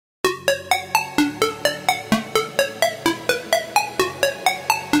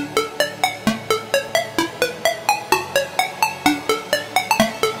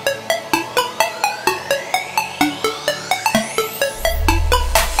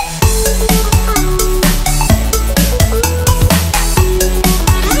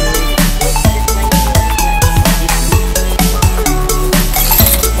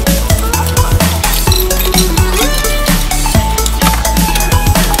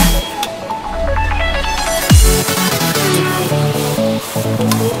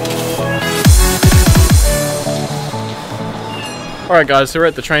Alright guys, so we're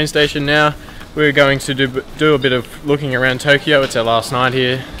at the train station now. We're going to do a bit of looking around Tokyo. It's our last night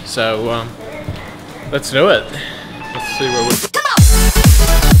here, so let's do it. Let's see where we're...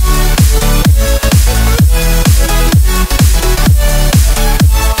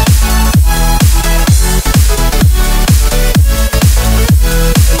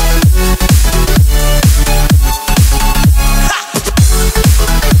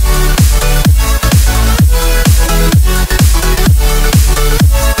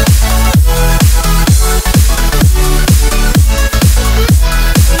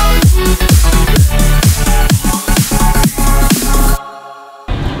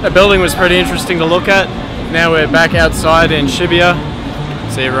 That building was pretty interesting to look at. Now we're back outside in Shibuya.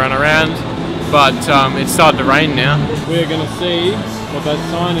 See everyone around, but it's starting to rain now. We're going to see what that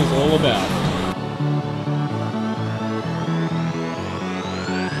sign is all about.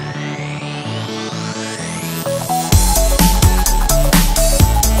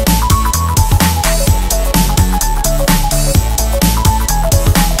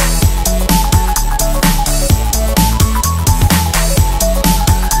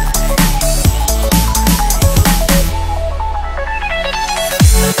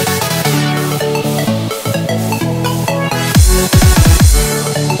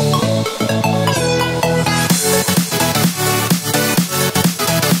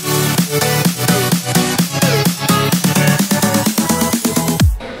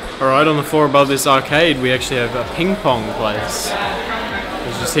 Alright, on the floor above this arcade we actually have a ping pong place.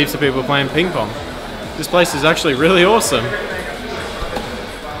 There's just heaps of people playing ping pong. This place is actually really awesome.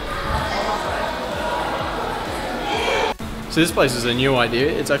 So this place is a new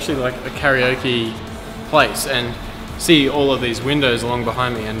idea. It's actually like a karaoke place, and see all of these windows along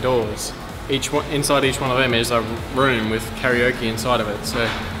behind me and doors. Inside each one of them is a room with karaoke inside of it. So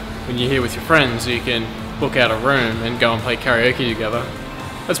when you're here with your friends you can book out a room and go and play karaoke together.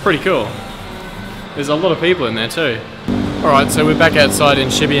 That's pretty cool. There's a lot of people in there too. Alright, so we're back outside in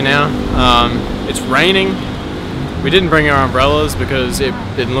Shibuya now. It's raining. We didn't bring our umbrellas because it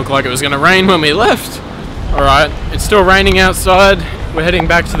didn't look like it was going to rain when we left. Alright, it's still raining outside. We're heading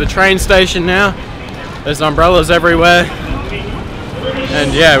back to the train station now. There's umbrellas everywhere.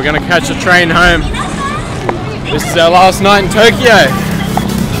 And yeah, we're going to catch a train home. This is our last night in Tokyo.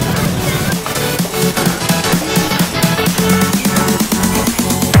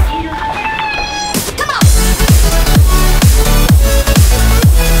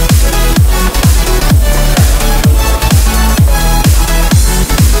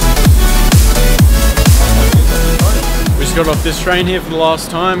 Got off this train here for the last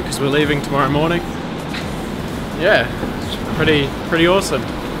time because we're leaving tomorrow morning. Yeah, it's pretty awesome.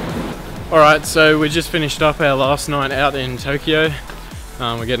 Alright, so we just finished up our last night out in Tokyo.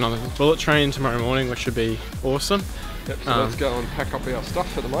 We're getting on the bullet train tomorrow morning, which should be awesome. Yep, so let's go and pack up our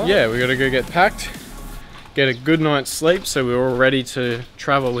stuff for tomorrow. Yeah, we got to go get packed, get a good night's sleep so we're all ready to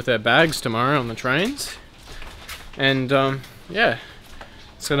travel with our bags tomorrow on the trains. And yeah,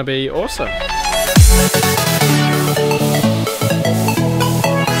 it's going to be awesome.